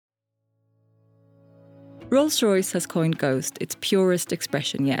Rolls-Royce has coined Ghost its purest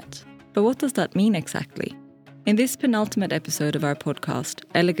expression yet. But what does that mean exactly? In this penultimate episode of our podcast,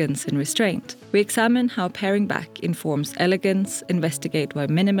 Elegance and Restraint, we examine how paring back informs elegance, investigate why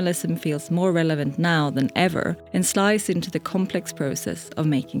minimalism feels more relevant now than ever, and slice into the complex process of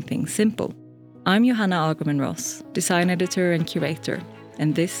making things simple. I'm Johanna Agerman Ross, design editor and curator,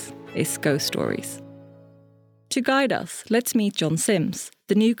 and this is Ghost Stories. To guide us, let's meet John Sims,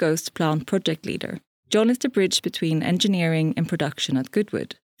 the new Ghost plant project leader. John is the bridge between engineering and production at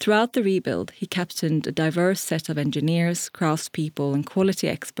Goodwood. Throughout the rebuild, he captained a diverse set of engineers, craftspeople and quality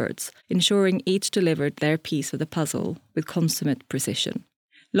experts, ensuring each delivered their piece of the puzzle with consummate precision.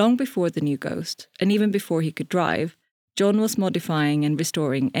 Long before the new Ghost, and even before he could drive, John was modifying and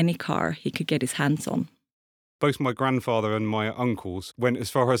restoring any car he could get his hands on. Both my grandfather and my uncles went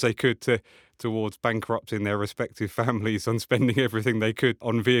as far as they could towards bankrupting their respective families and spending everything they could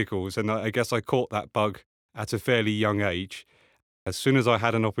on vehicles. And I guess I caught that bug at a fairly young age. As soon as I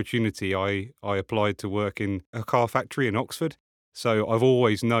had an opportunity, I applied to work in a car factory in Oxford. So I've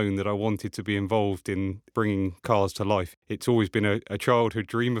always known that I wanted to be involved in bringing cars to life. It's always been a childhood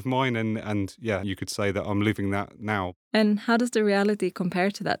dream of mine. And yeah, you could say that I'm living that now. And how does the reality compare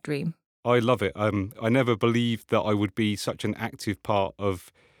to that dream? I love it. I never believed that I would be such an active part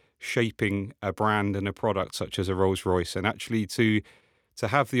of shaping a brand and a product such as a Rolls-Royce. And actually to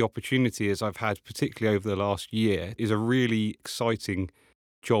have the opportunity, as I've had particularly over the last year, is a really exciting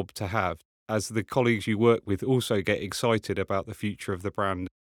job to have. As the colleagues you work with also get excited about the future of the brand.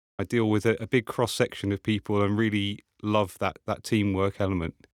 I deal with a big cross-section of people and really love that teamwork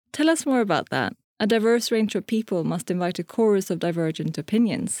element. Tell us more about that. A diverse range of people must invite a chorus of divergent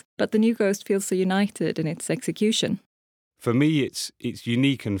opinions, but the new Ghost feels so united in its execution. For me, it's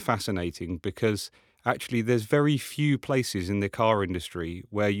unique and fascinating because actually there's very few places in the car industry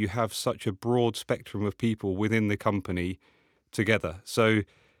where you have such a broad spectrum of people within the company together. So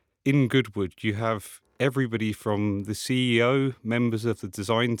in Goodwood, you have everybody from the CEO, members of the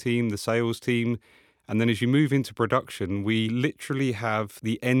design team, the sales team, and then as you move into production, we literally have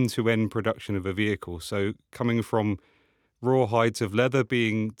the end-to-end production of a vehicle. So coming from raw hides of leather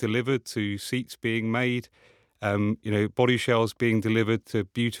being delivered to seats being made, body shells being delivered to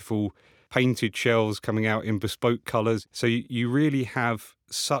beautiful painted shells coming out in bespoke colours. So you really have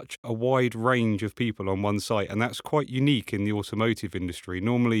such a wide range of people on one site, and that's quite unique in the automotive industry.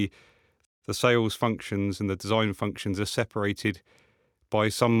 Normally, the sales functions and the design functions are separated by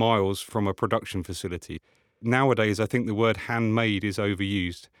some miles from a production facility. Nowadays, I think the word handmade is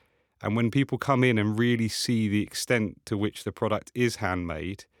overused. And when people come in and really see the extent to which the product is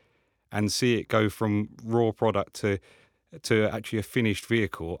handmade and see it go from raw product to actually a finished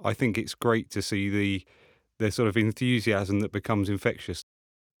vehicle, I think it's great to see the sort of enthusiasm that becomes infectious.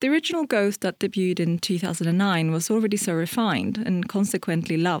 The original Ghost that debuted in 2009 was already so refined and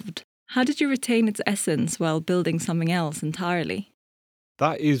consequently loved. How did you retain its essence while building something else entirely?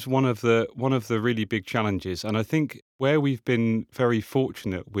 That is one of the really big challenges. And I think where we've been very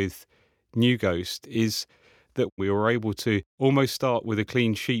fortunate with New Ghost is that we were able to almost start with a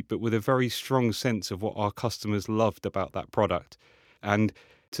clean sheet, but with a very strong sense of what our customers loved about that product. And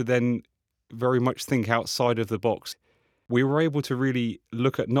to then very much think outside of the box. We were able to really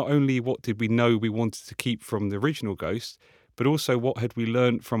look at not only what did we know we wanted to keep from the original Ghost, but also what had we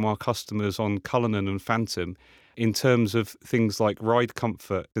learned from our customers on Cullinan and Phantom in terms of things like ride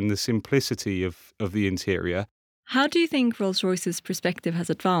comfort and the simplicity of the interior. How do you think Rolls-Royce's perspective has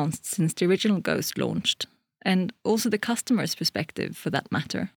advanced since the original Ghost launched? And also the customer's perspective, for that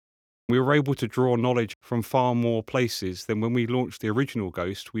matter? We were able to draw knowledge from far more places than when we launched the original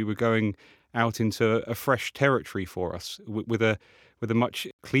Ghost. We were going out into a fresh territory for us with a much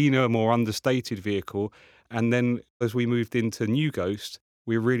cleaner, more understated vehicle. And then as we moved into New Ghost,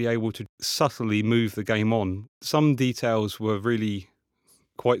 we were really able to subtly move the game on. Some details were really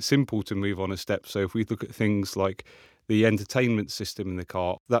quite simple to move on a step. So if we look at things like the entertainment system in the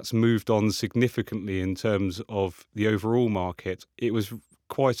car, that's moved on significantly in terms of the overall market. It was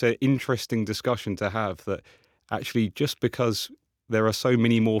quite an interesting discussion to have that actually just because there are so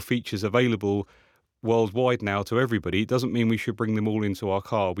many more features available worldwide now to everybody, it doesn't mean we should bring them all into our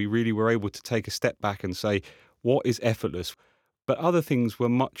car. We really were able to take a step back and say, what is effortless? But other things were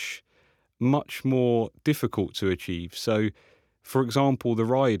much, much more difficult to achieve. So, for example, the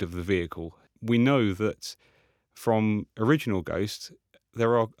ride of the vehicle. We know that from original Ghost,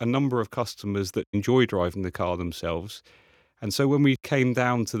 there are a number of customers that enjoy driving the car themselves. And so when we came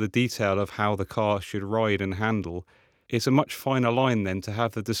down to the detail of how the car should ride and handle, it's a much finer line then to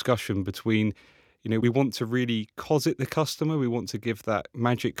have the discussion between, we want to really cosset the customer. We want to give that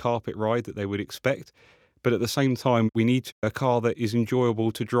magic carpet ride that they would expect. but at the same time, we need a car that is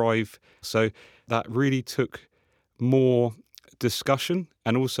enjoyable to drive. So that really took more discussion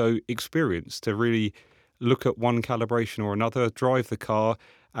and also experience to really look at one calibration or another, drive the car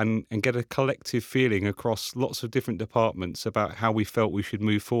and get a collective feeling across lots of different departments about how we felt we should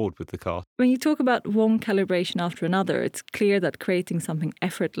move forward with the car. When you talk about one calibration after another, it's clear that creating something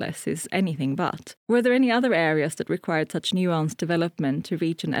effortless is anything but. Were there any other areas that required such nuanced development to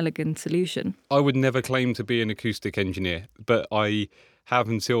reach an elegant solution? I would never claim to be an acoustic engineer, but I have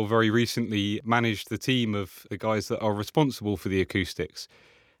until very recently managed the team of the guys that are responsible for the acoustics.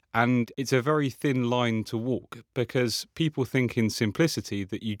 And it's a very thin line to walk because people think in simplicity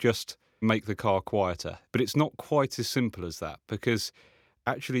that you just make the car quieter. But it's not quite as simple as that, because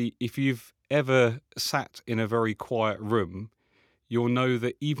actually, if you've ever sat in a very quiet room, you'll know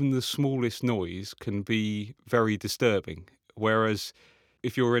that even the smallest noise can be very disturbing. Whereas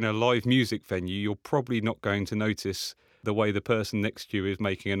if you're in a live music venue, you're probably not going to notice the way the person next to you is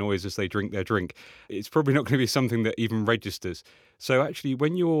making a noise as they drink their drink. It's probably not going to be something that even registers. So actually,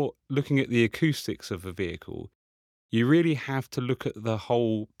 when you're looking at the acoustics of a vehicle, you really have to look at the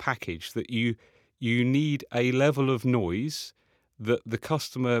whole package, that you need a level of noise that the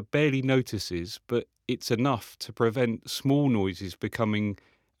customer barely notices, but it's enough to prevent small noises becoming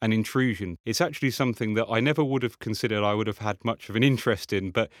an intrusion. It's actually something that I never would have considered I would have had much of an interest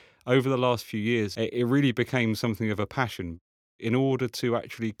in, but over the last few years, it really became something of a passion in order to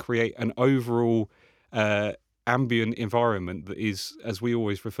actually create an overall ambient environment that is, as we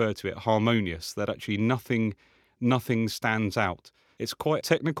always refer to it, harmonious, that actually nothing stands out. It's quite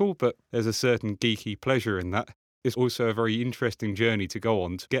technical, but there's a certain geeky pleasure in that. It's also a very interesting journey to go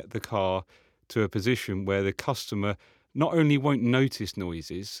on to get the car to a position where the customer not only won't notice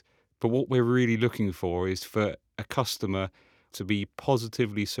noises, but what we're really looking for is for a customer to be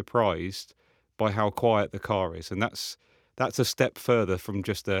positively surprised by how quiet the car is. And that's a step further from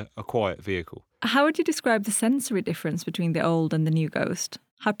just a quiet vehicle. How would you describe the sensory difference between the old and the new Ghost?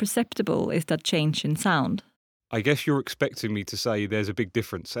 How perceptible is that change in sound? I guess you're expecting me to say there's a big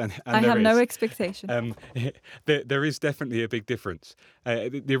difference. And I have no expectation. There is definitely a big difference.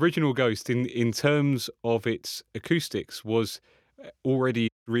 The original Ghost, in terms of its acoustics, was already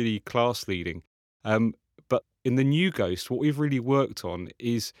really class leading. But in the new Ghost, what we've really worked on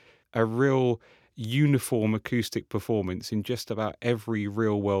is a real uniform acoustic performance in just about every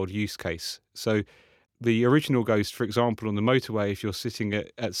real world use case. So the original Ghost, for example, on the motorway, if you're sitting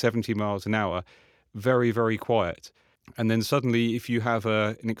at 70 miles an hour, very, very quiet. And then suddenly, if you have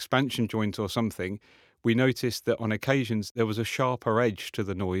an expansion joint or something, we noticed that on occasions there was a sharper edge to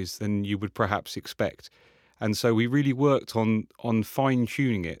the noise than you would perhaps expect. And so we really worked on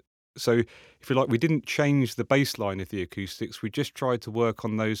fine-tuning it. So, if you like, we didn't change the baseline of the acoustics. We just tried to work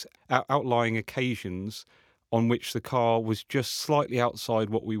on those outlying occasions on which the car was just slightly outside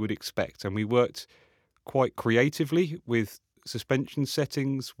what we would expect. And we worked quite creatively with suspension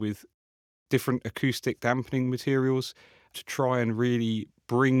settings, with different acoustic dampening materials to try and really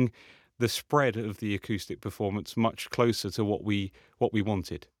bring the spread of the acoustic performance much closer to what we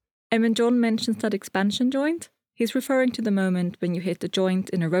wanted. And when John mentions that expansion joint, he's referring to the moment when you hit a joint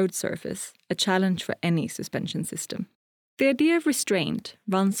in a road surface, a challenge for any suspension system. The idea of restraint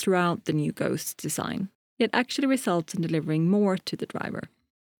runs throughout the new Ghost's design, yet actually results in delivering more to the driver.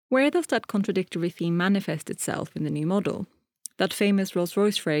 Where does that contradictory theme manifest itself in the new model? That famous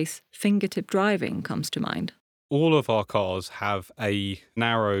Rolls-Royce phrase, fingertip driving, comes to mind. All of our cars have a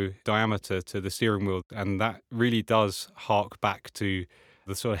narrow diameter to the steering wheel, and that really does hark back to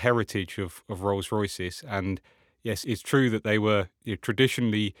the sort of heritage of Rolls-Royces. And yes, it's true that they were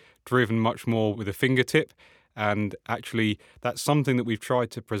traditionally driven much more with a fingertip, and actually that's something that we've tried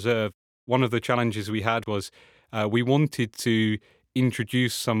to preserve. One of the challenges we had was we wanted to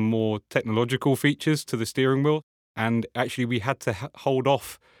introduce some more technological features to the steering wheel. And actually, we had to hold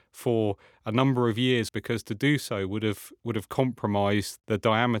off for a number of years because to do so would have compromised the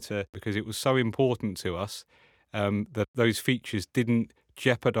diameter, because it was so important to us that those features didn't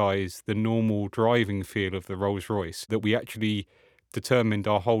jeopardize the normal driving feel of the Rolls-Royce, that we actually determined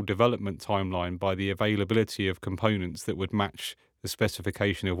our whole development timeline by the availability of components that would match the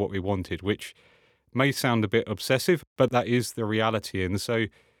specification of what we wanted, which may sound a bit obsessive, but that is the reality. And so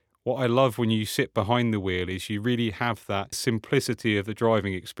what I love when you sit behind the wheel is you really have that simplicity of the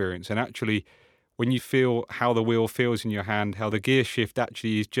driving experience. And actually, when you feel how the wheel feels in your hand, how the gear shift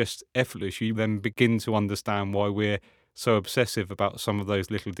actually is just effortless, you then begin to understand why we're so obsessive about some of those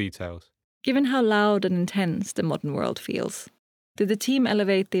little details. Given how loud and intense the modern world feels, did the team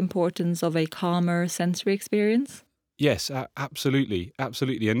elevate the importance of a calmer sensory experience? Yes, absolutely.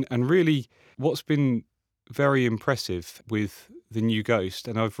 And really, what's been very impressive with the new Ghost,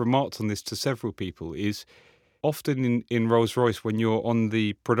 and I've remarked on this to several people, is often in Rolls-Royce, when you're on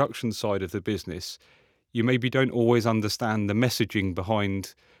the production side of the business, you maybe don't always understand the messaging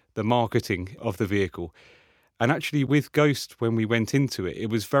behind the marketing of the vehicle. And actually with Ghost, when we went into it, it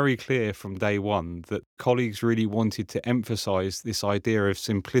was very clear from day one that colleagues really wanted to emphasise this idea of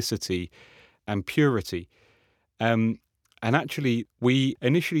simplicity and purity. And actually, we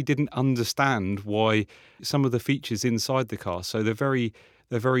initially didn't understand why some of the features inside the car, so the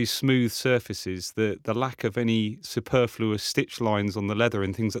very smooth surfaces, the lack of any superfluous stitch lines on the leather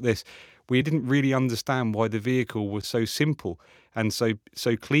and things like this, we didn't really understand why the vehicle was so simple and so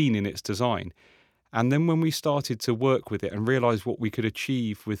clean in its design. And then when we started to work with it and realise what we could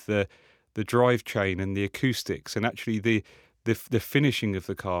achieve with the drivetrain and the acoustics and actually the finishing of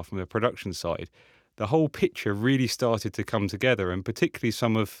the car from the production side, the whole picture really started to come together, and particularly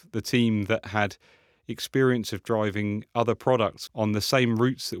some of the team that had experience of driving other products on the same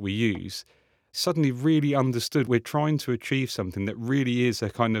routes that we use suddenly really understood we're trying to achieve something that really is a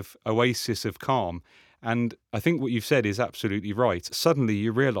kind of oasis of calm. And I think what you've said is absolutely right. Suddenly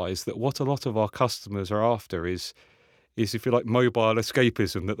you realise that what a lot of our customers are after is, if you like, mobile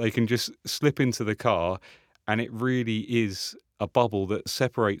escapism, that they can just slip into the car and it really is a bubble that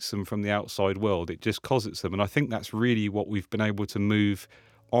separates them from the outside world. It just closets them. And I think that's really what we've been able to move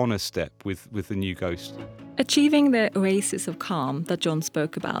on a step with the new Ghost. Achieving the oasis of calm that John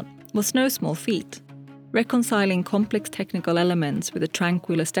spoke about was no small feat. Reconciling complex technical elements with a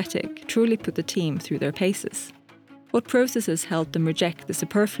tranquil aesthetic truly put the team through their paces. What processes helped them reject the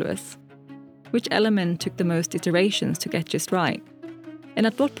superfluous? Which element took the most iterations to get just right? And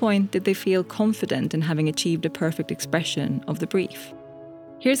at what point did they feel confident in having achieved a perfect expression of the brief?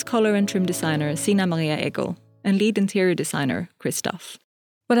 Here's color and trim designer Sina Maria Egel and lead interior designer Chris Duff.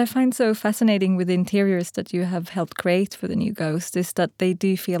 What I find so fascinating with the interiors that you have helped create for the new Ghost is that they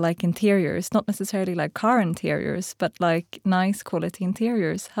do feel like interiors, not necessarily like car interiors, but like nice quality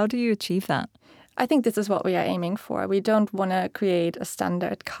interiors. How do you achieve that? I think this is what we are aiming for. We don't want to create a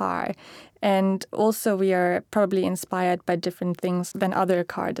standard car. And also we are probably inspired by different things than other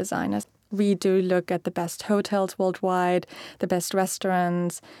car designers. We do look at the best hotels worldwide, the best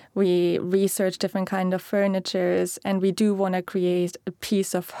restaurants. We research different kind of furnitures, and we do want to create a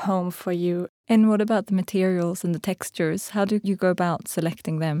piece of home for you. And what about the materials and the textures? How do you go about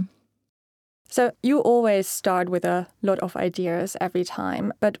selecting them? So you always start with a lot of ideas every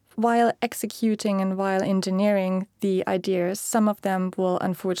time, but while executing and while engineering the ideas, some of them will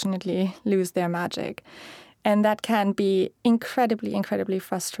unfortunately lose their magic. And that can be incredibly, incredibly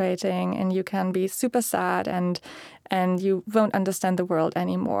frustrating, and you can be super sad and you won't understand the world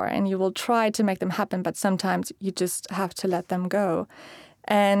anymore, and you will try to make them happen, but sometimes you just have to let them go.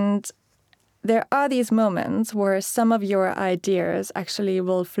 And there are these moments where some of your ideas actually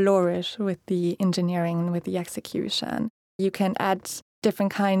will flourish with the engineering and with the execution. You can add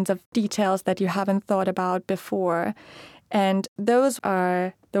different kinds of details that you haven't thought about before. And those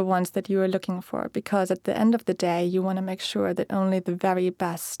are the ones that you are looking for, because at the end of the day, you want to make sure that only the very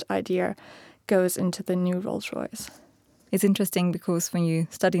best idea goes into the new Rolls-Royce. It's interesting because when you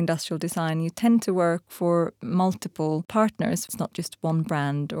study industrial design, you tend to work for multiple partners. It's not just one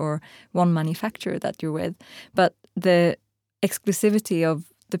brand or one manufacturer that you're with. But the exclusivity of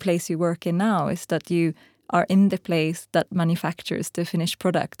the place you work in now is that you are in the place that manufactures the finished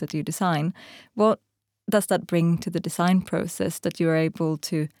product that you design. What does that bring to the design process, that you are able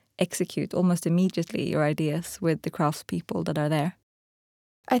to execute almost immediately your ideas with the craftspeople that are there?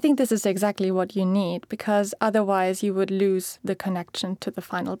 I think this is exactly what you need, because otherwise you would lose the connection to the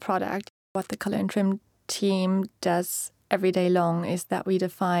final product. What the color and trim team does every day long is that we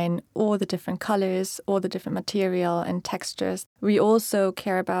define all the different colors, all the different material and textures. We also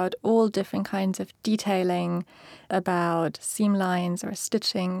care about all different kinds of detailing, about seam lines or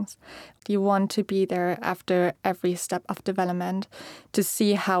stitchings. You want to be there after every step of development to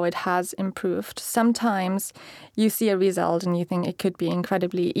see how it has improved. Sometimes you see a result and you think it could be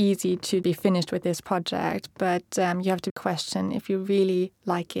incredibly easy to be finished with this project, but you have to question if you really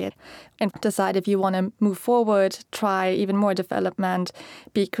like it and decide if you want to move forward, try even more development,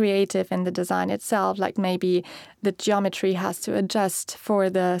 be creative in the design itself, like maybe the geometry has to adjust for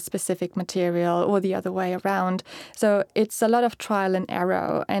the specific material or the other way around. So it's a lot of trial and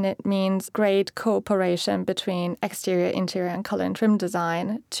error, and it means great cooperation between exterior, interior, and color and trim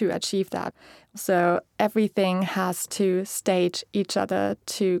design to achieve that. So everything has to stage each other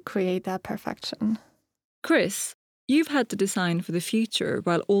to create that perfection. Chris, you've had to design for the future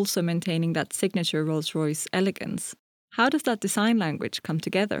while also maintaining that signature Rolls-Royce elegance. How does that design language come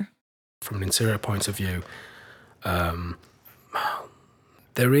together? From an interior point of view,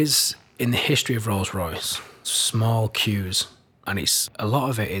 there is, in the history of Rolls-Royce, small cues, and a lot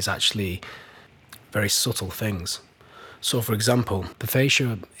of it is actually very subtle things. So, for example, the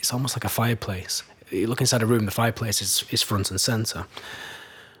fascia is almost like a fireplace. You look inside a room, the fireplace is front and centre.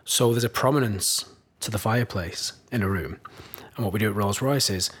 So there's a prominence to the fireplace in a room. And what we do at Rolls-Royce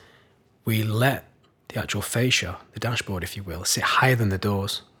is we let the actual fascia, the dashboard, if you will, sit higher than the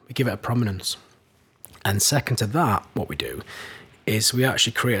doors. We give it a prominence. And second to that, what we do is we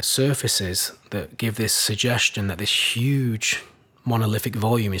actually create surfaces that give this suggestion that this huge monolithic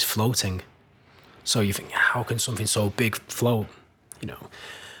volume is floating. So you think, how can something so big float? You know,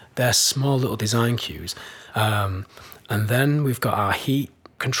 they're small little design cues. And then we've got our heat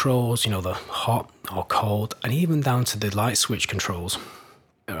controls, you know, the hot or cold, and even down to the light switch controls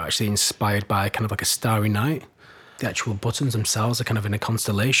are actually inspired by kind of like a starry night. The actual buttons themselves are kind of in a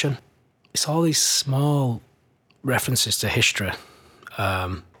constellation. It's all these small references to history,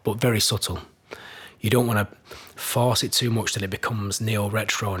 but very subtle. You don't want to force it too much that it becomes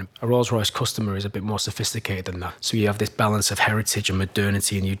neo-retro. And a Rolls-Royce customer is a bit more sophisticated than that. So you have this balance of heritage and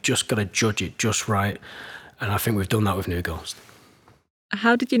modernity, and you just got to judge it just right. And I think we've done that with New Ghost.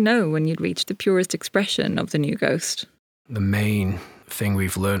 How did you know when you'd reached the purest expression of the New Ghost? The main thing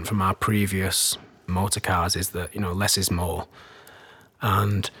we've learned from our previous motor cars is that, you know, less is more.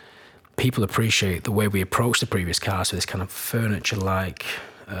 And people appreciate the way we approach the previous cars with this kind of furniture-like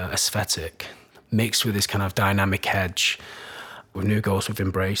aesthetic, mixed with this kind of dynamic edge. With New Ghost, we've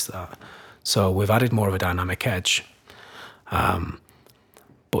embraced that. So we've added more of a dynamic edge.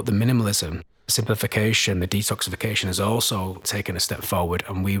 But the minimalism, simplification, the detoxification has also taken a step forward,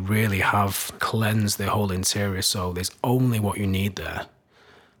 and we really have cleansed the whole interior. So there's only what you need there.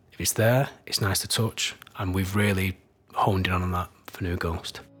 If it's there, it's nice to touch, and we've really honed in on that for New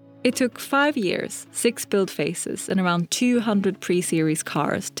Ghost. It took 5 years, 6 build phases, and around 200 pre-series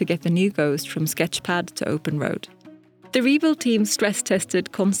cars to get the New Ghost from sketchpad to open road. The rebuild team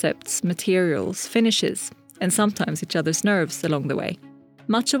stress-tested concepts, materials, finishes, and sometimes each other's nerves along the way.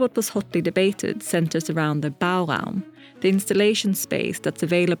 Much of what was hotly debated centers around the Bauraum, the installation space that's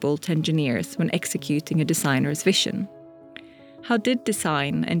available to engineers when executing a designer's vision. How did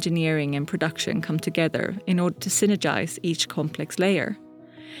design, engineering, and production come together in order to synergize each complex layer?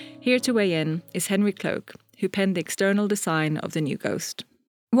 Here to weigh in is Henry Cloak, who penned the external design of the New Ghost.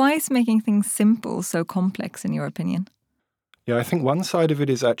 Why is making things simple so complex, in your opinion? Yeah, I think one side of it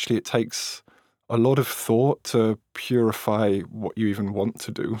is actually it takes a lot of thought to purify what you even want to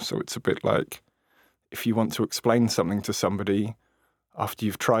do. So it's a bit like if you want to explain something to somebody, after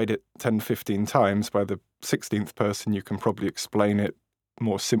you've tried it 10, 15 times, by the 16th person, you can probably explain it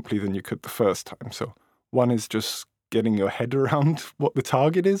more simply than you could the first time. So one is just getting your head around what the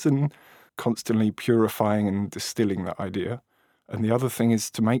target is and constantly purifying and distilling that idea. And the other thing is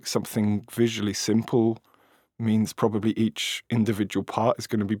to make something visually simple means probably each individual part is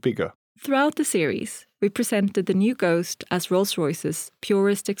going to be bigger. Throughout the series, we presented the New Ghost as Rolls-Royce's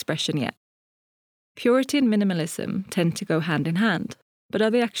purest expression yet. Purity and minimalism tend to go hand in hand, but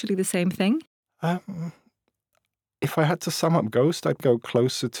are they actually the same thing? If I had to sum up Ghost, I'd go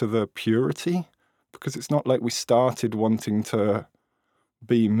closer to the purity, because it's not like we started wanting to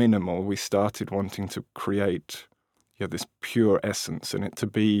be minimal. We started wanting to create this pure essence, and it to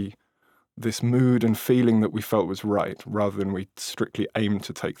be this mood and feeling that we felt was right, rather than we strictly aimed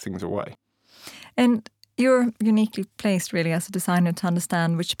to take things away. And you're uniquely placed, really, as a designer to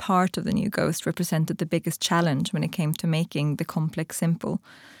understand which part of the New Ghost represented the biggest challenge when it came to making the complex simple.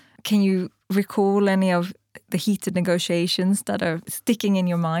 Can you recall any of the heated negotiations that are sticking in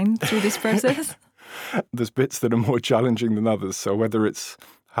your mind through this process? There's bits that are more challenging than others. So whether it's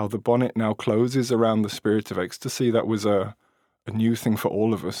how the bonnet now closes around the Spirit of Ecstasy, that was a new thing for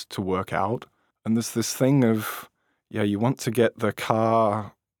all of us to work out. And there's this thing of, you want to get the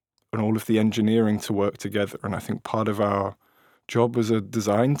car and all of the engineering to work together. And I think part of our job as a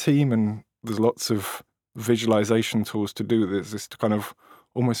design team, and there's lots of visualization tools to do this, is to kind of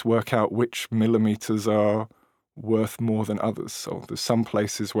almost work out which millimeters are worth more than others. So there's some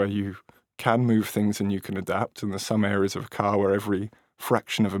places where you can move things and you can adapt, and there's some areas of a car where every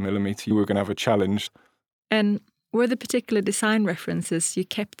fraction of a millimeter you were going to have a challenge. And were there particular design references you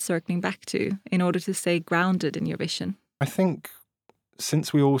kept circling back to in order to stay grounded in your vision? I think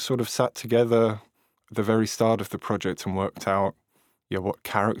since we all sort of sat together at the very start of the project and worked out, what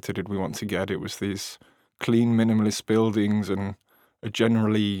character did we want to get, it was these clean, minimalist buildings and a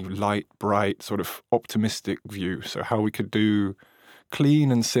generally light, bright, sort of optimistic view. So how we could do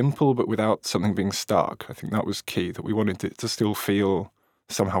clean and simple, but without something being stark. I think that was key, that we wanted it to still feel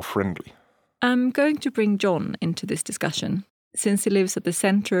somehow friendly. I'm going to bring John into this discussion, since he lives at the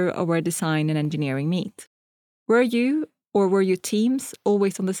center of where design and engineering meet. Were you, or were your teams,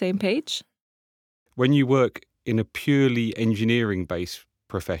 always on the same page? When you work in a purely engineering-based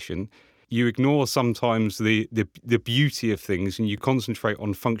profession, you ignore sometimes the beauty of things, and you concentrate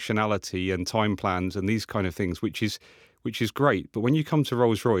on functionality and time plans and these kind of things, which is great. But when you come to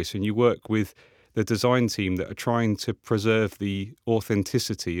Rolls-Royce and you work with the design team that are trying to preserve the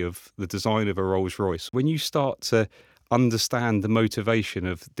authenticity of the design of a Rolls-Royce, when you start to understand the motivation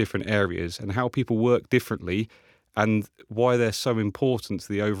of different areas and how people work differently and why they're so important to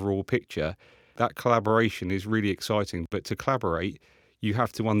the overall picture, that collaboration is really exciting. But to collaborate, you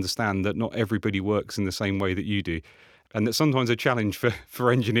have to understand that not everybody works in the same way that you do. And that's sometimes a challenge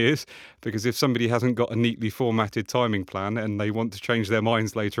for engineers, because if somebody hasn't got a neatly formatted timing plan and they want to change their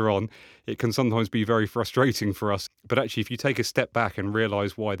minds later on, it can sometimes be very frustrating for us. But actually, if you take a step back and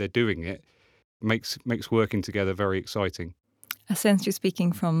realise why they're doing it, makes working together very exciting. I sense you're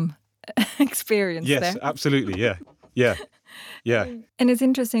speaking from experience there. Yes, absolutely, yeah. Yeah. And it's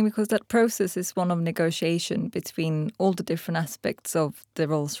interesting because that process is one of negotiation between all the different aspects of the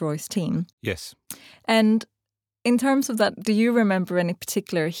Rolls-Royce team. Yes. And in terms of that, do you remember any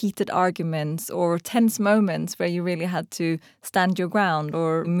particular heated arguments or tense moments where you really had to stand your ground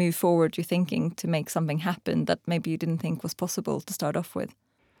or move forward your thinking to make something happen that maybe you didn't think was possible to start off with?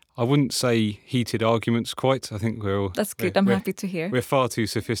 I wouldn't say heated arguments quite. I think That's good. I'm happy to hear. We're far too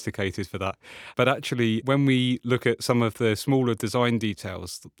sophisticated for that. But actually, when we look at some of the smaller design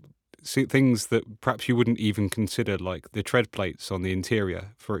details, things that perhaps you wouldn't even consider, like the tread plates on the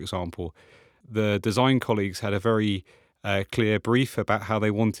interior, for example, the design colleagues had a very clear brief about how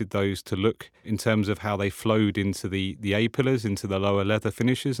they wanted those to look in terms of how they flowed into the A-pillars, into the lower leather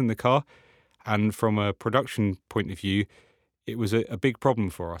finishes in the car. And from a production point of view, it was a big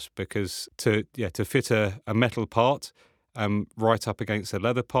problem for us, because to fit a metal part right up against a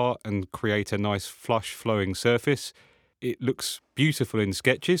leather part and create a nice flush flowing surface, it looks beautiful in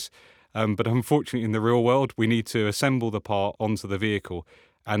sketches, but unfortunately in the real world we need to assemble the part onto the vehicle,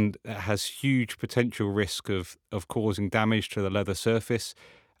 and it has huge potential risk of causing damage to the leather surface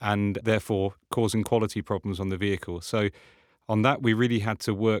and therefore causing quality problems on the vehicle. So on that, we really had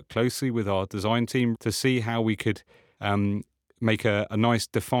to work closely with our design team to see how we could make a nice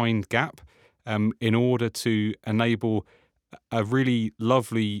defined gap in order to enable a really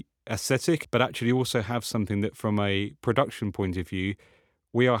lovely aesthetic, but actually also have something that from a production point of view,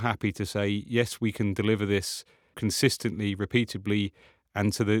 we are happy to say, yes, we can deliver this consistently, repeatably,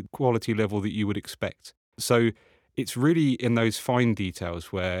 and to the quality level that you would expect. So it's really in those fine details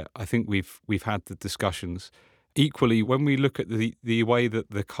where I think we've had the discussions. Equally, when we look at the way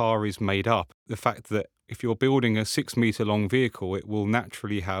that the car is made up, the fact that if you're building a 6 metre long vehicle, it will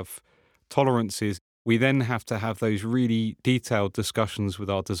naturally have tolerances. We then have to have those really detailed discussions with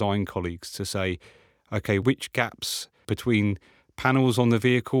our design colleagues to say, okay, which gaps between panels on the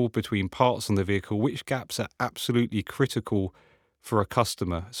vehicle, between parts on the vehicle, which gaps are absolutely critical for a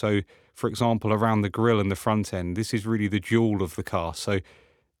customer. So, for example, around the grille and the front end, this is really the jewel of the car. So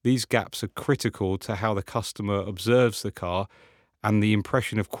these gaps are critical to how the customer observes the car and the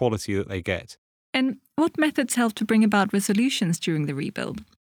impression of quality that they get. And what methods helped to bring about resolutions during the rebuild?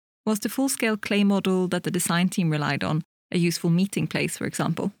 Was the full-scale clay model that the design team relied on a useful meeting place, for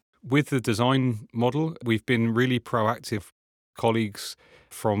example? With the design model, we've been really proactive. Colleagues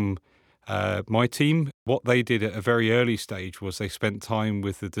from my team, what they did at a very early stage was they spent time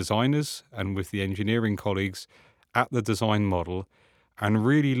with the designers and with the engineering colleagues at the design model and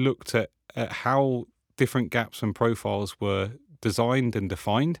really looked at how different gaps and profiles were designed and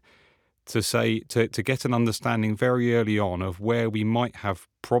defined to get an understanding very early on of where we might have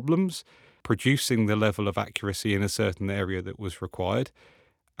problems producing the level of accuracy in a certain area that was required,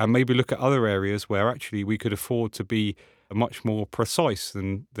 and maybe look at other areas where actually we could afford to be much more precise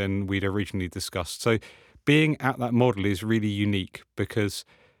than we'd originally discussed. So being at that model is really unique, because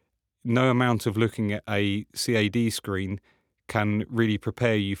no amount of looking at a CAD screen can really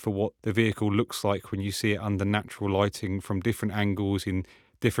prepare you for what the vehicle looks like when you see it under natural lighting from different angles in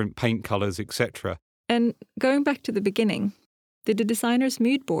different paint colours, etc. And going back to the beginning, did the designers'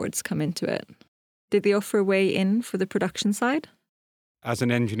 mood boards come into it? Did they offer a way in for the production side? As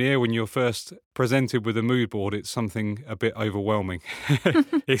an engineer, when you're first presented with a mood board, it's something a bit overwhelming.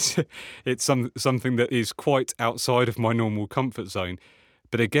 It's something that is quite outside of my normal comfort zone.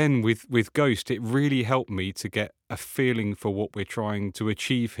 But again, with Ghost, it really helped me to get a feeling for what we're trying to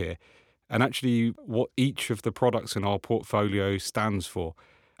achieve here, and actually what each of the products in our portfolio stands for,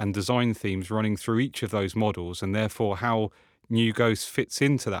 and design themes running through each of those models, and therefore how New Ghost fits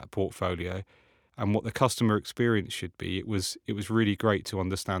into that portfolio and what the customer experience should be, it was really great to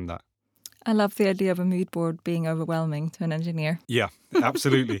understand that. I love the idea of a mood board being overwhelming to an engineer. Yeah,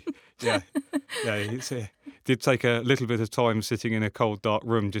 absolutely. Yeah. It did take a little bit of time sitting in a cold, dark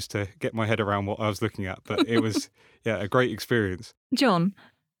room just to get my head around what I was looking at. But it was, a great experience. John,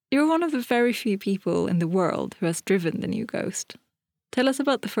 you're one of the very few people in the world who has driven the New Ghost. Tell us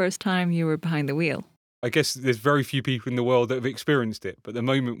about the first time you were behind the wheel. I guess there's very few people in the world that have experienced it, but the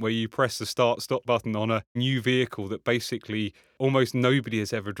moment where you press the start-stop button on a new vehicle that basically almost nobody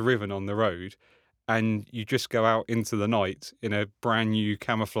has ever driven on the road, and you just go out into the night in a brand new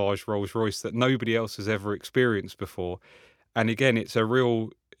camouflage Rolls-Royce that nobody else has ever experienced before. And again, it's a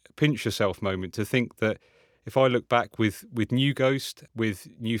real pinch yourself moment to think that if I look back with New Ghost, with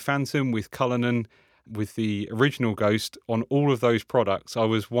New Phantom, with Cullinan, with the original Ghost, on all of those products, I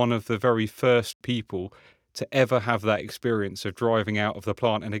was one of the very first people to ever have that experience of driving out of the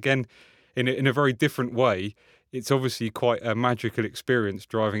plant. And again, in a very different way, it's obviously quite a magical experience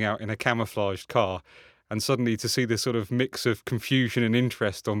driving out in a camouflaged car, and suddenly to see this sort of mix of confusion and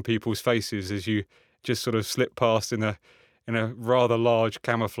interest on people's faces as you just sort of slip past in a rather large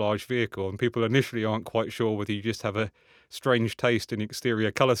camouflage vehicle, and people initially aren't quite sure whether you just have a strange taste in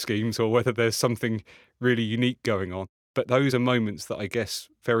exterior colour schemes or whether there's something really unique going on. But those are moments that I guess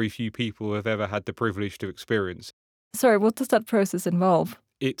very few people have ever had the privilege to experience. Sorry, what does that process involve?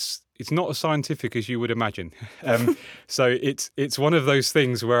 It's not as scientific as you would imagine. So it's one of those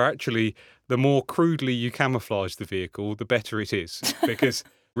things where actually the more crudely you camouflage the vehicle, the better it is. Because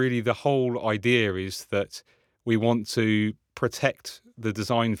really the whole idea is that we want to protect the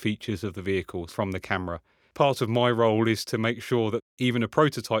design features of the vehicle from the camera. Part of my role is to make sure that even a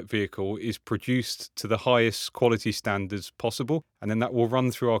prototype vehicle is produced to the highest quality standards possible. And then that will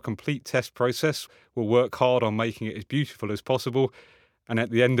run through our complete test process. We'll work hard on making it as beautiful as possible. And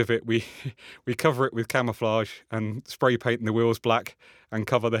at the end of it, we cover it with camouflage and spray paint the wheels black and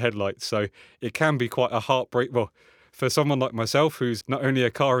cover the headlights. So it can be quite a heartbreak. Well, for someone like myself, who's not only a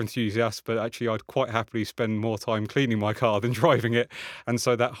car enthusiast, but actually I'd quite happily spend more time cleaning my car than driving it. And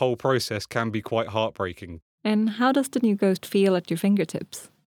so that whole process can be quite heartbreaking. And how does the New Ghost feel at your fingertips?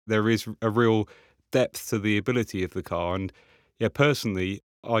 There is a real depth to the ability of the car. And personally,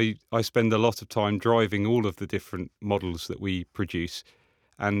 I spend a lot of time driving all of the different models that we produce.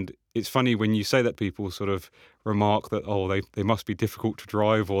 And it's funny when you say that, people sort of remark that, they must be difficult to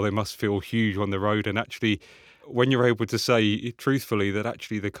drive or they must feel huge on the road. And actually, when you're able to say truthfully that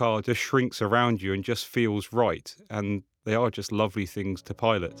actually the car just shrinks around you and just feels right, and they are just lovely things to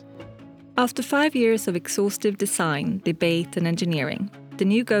pilot. After 5 years of exhaustive design, debate and engineering, the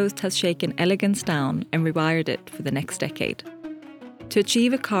New Ghost has shaken elegance down and rewired it for the next decade. To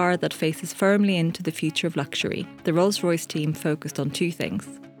achieve a car that faces firmly into the future of luxury, the Rolls-Royce team focused on two things.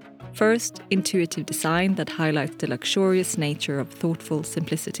 First, intuitive design that highlights the luxurious nature of thoughtful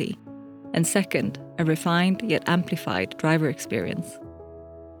simplicity. And second, a refined yet amplified driver experience.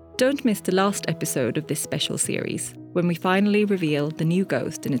 Don't miss the last episode of this special series, when we finally reveal the New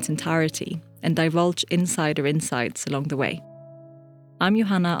Ghost in its entirety and divulge insider insights along the way. I'm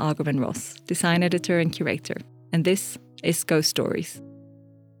Johanna Agerman Ross, design editor and curator, and this is Ghost Stories.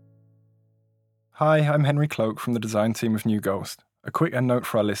 Hi, I'm Henry Cloak from the design team of New Ghost. A quick end note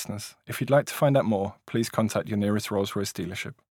for our listeners. If you'd like to find out more, please contact your nearest Rolls-Royce dealership.